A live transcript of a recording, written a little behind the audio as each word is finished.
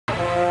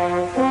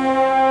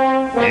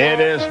It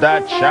is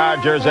the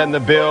Chargers and the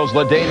Bills.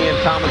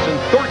 LaDainian Tomlinson,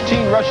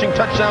 13 rushing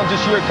touchdowns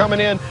this year coming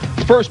in.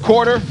 First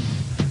quarter.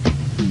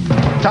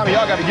 Tommy,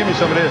 y'all got to give me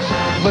some of this.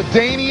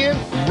 LaDainian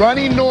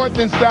running north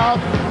and south.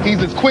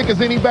 He's as quick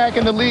as any back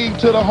in the league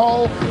to the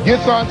hole.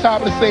 Gets on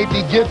top of the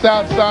safety, gets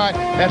outside.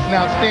 That's an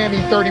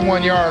outstanding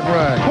 31-yard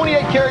run.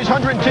 28 carries,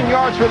 110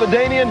 yards for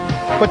LaDainian.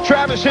 But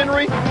Travis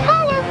Henry,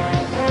 holler!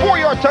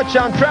 4-yard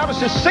touchdown. Travis'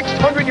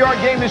 600-yard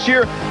game this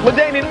year.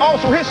 LaDainian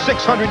also his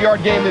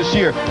 600-yard game this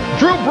year.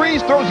 Drew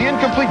Brees throws the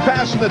incomplete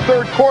pass in the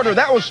third quarter.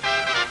 That was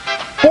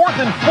 4th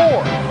and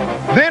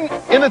 4. Then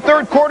in the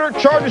third quarter,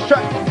 Chargers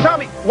try.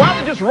 Tommy, why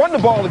don't they just run the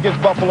ball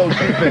against Buffalo's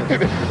defense?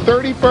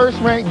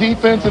 31st ranked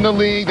defense in the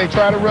league. They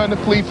try to run the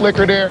flea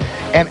flicker there.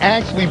 And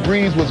actually,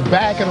 Brees was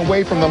backing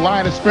away from the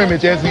line of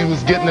scrimmage as he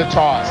was getting the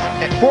toss.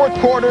 At fourth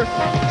quarter,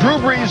 Drew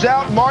Brees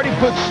out. Marty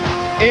puts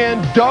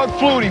in Doug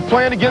Flutie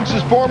playing against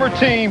his former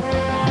team.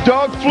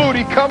 Doug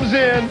Flutie comes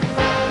in.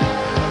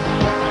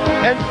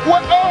 And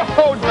what?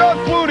 Oh, Doug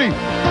Flutie.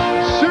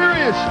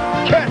 Serious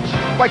catch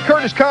by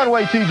Curtis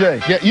Conway,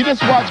 TJ. Yeah, you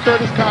just watch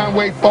Curtis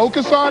Conway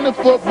focus on the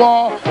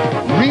football,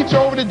 reach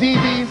over the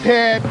DB's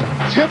head,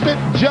 tip it,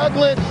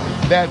 juggle it.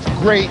 That's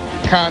great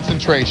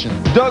concentration.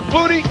 Doug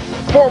Flutie,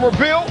 former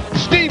Bill.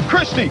 Steve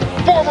Christie,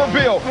 former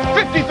Bill.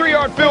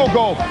 53-yard field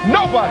goal.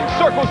 Nobody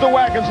circles the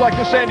wagons like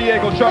the San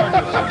Diego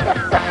Chargers.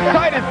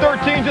 Tied at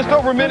 13, just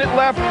over a minute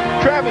left.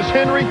 Travis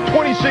Henry,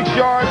 26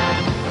 yards.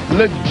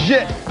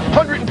 Legit.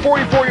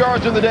 144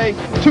 yards on the day,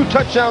 2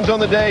 touchdowns on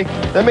the day.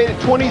 That made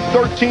it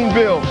 2013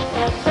 Bills.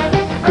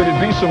 Could it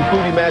be some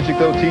Flutie magic,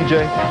 though,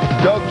 TJ?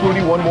 Doug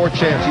Flutie, one more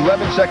chance.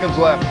 11 seconds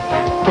left.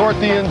 Toward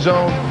the end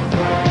zone.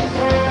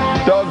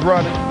 Doug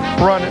running.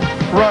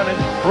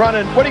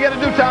 What do you got to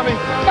do, Tommy?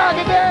 Knock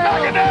it down!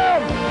 Knock it down!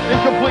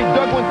 Incomplete.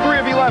 Doug went 3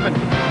 of 11.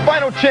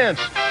 Final chance.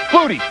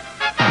 Flutie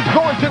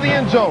going to the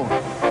end zone.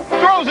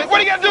 Throws it. What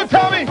do you got to do,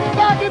 Tommy?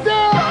 Knock it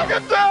down! Knock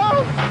it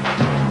down!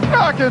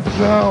 Knock it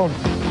down!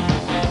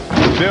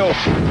 Bills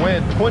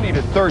win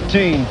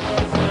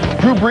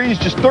 20-13. Drew Brees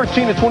just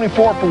 13-24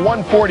 for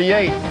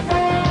 148.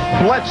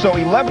 Bledsoe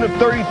 11 of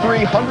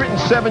 33,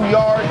 107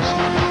 yards.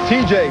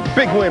 TJ,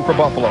 big win for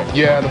Buffalo.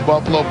 Yeah, the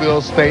Buffalo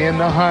Bills stay in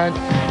the hunt,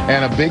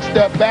 and a big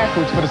step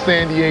backwards for the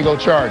San Diego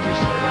Chargers.